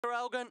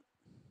Elgin.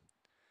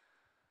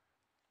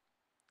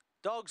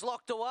 Dogs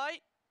locked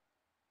away.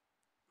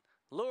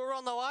 Lure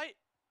on the way.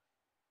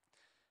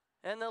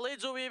 And the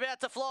lids will be about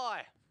to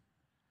fly.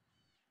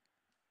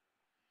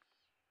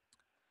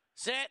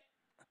 Set.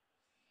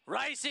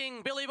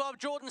 Racing. Billy Bob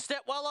Jordan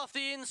stepped well off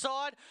the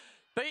inside.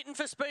 Beaten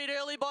for speed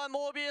early by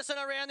Morbius and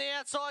around the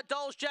outside,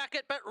 Dole's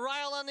Jacket, but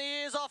rail on the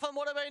ears off him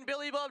would have been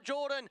Billy Bob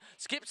Jordan.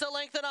 Skips a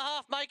length and a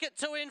half, make it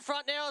 2 in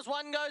front now as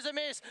one goes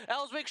amiss.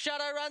 Elswick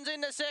Shadow runs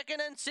into second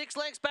and 6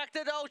 lengths back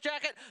to Dole's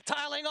Jacket.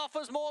 Tailing off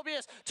was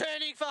Morbius,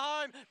 turning for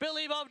home.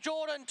 Billy Bob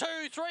Jordan, 2,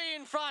 3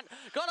 in front.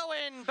 Got to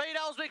win, beat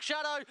Elswick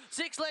Shadow,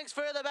 6 lengths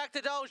further back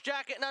to Dole's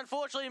Jacket, and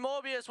unfortunately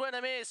Morbius went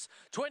amiss.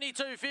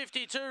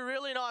 22.52,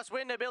 really nice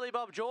win to Billy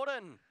Bob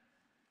Jordan.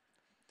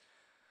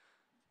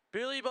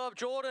 Billy Bob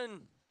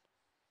Jordan,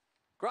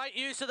 great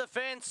use of the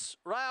fence,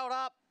 railed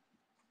up,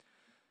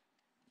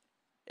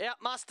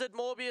 outmustered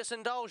Morbius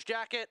and Dole's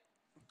Jacket.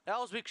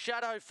 Elswick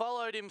Shadow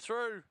followed him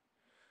through,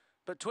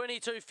 but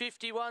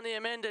 22.51 the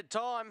amended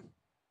time.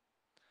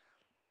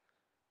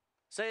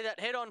 See that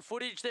head-on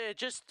footage there,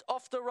 just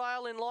off the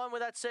rail in line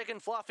with that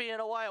second Fluffy,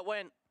 and away it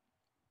went.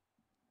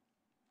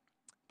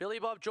 Billy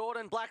Bob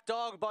Jordan, Black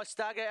Dog by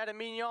Stagger at a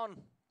Mignon,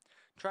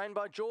 trained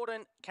by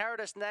Jordan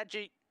Caritas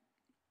Nadji.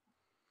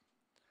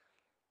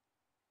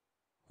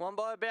 Won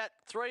by about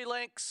 3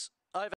 lengths.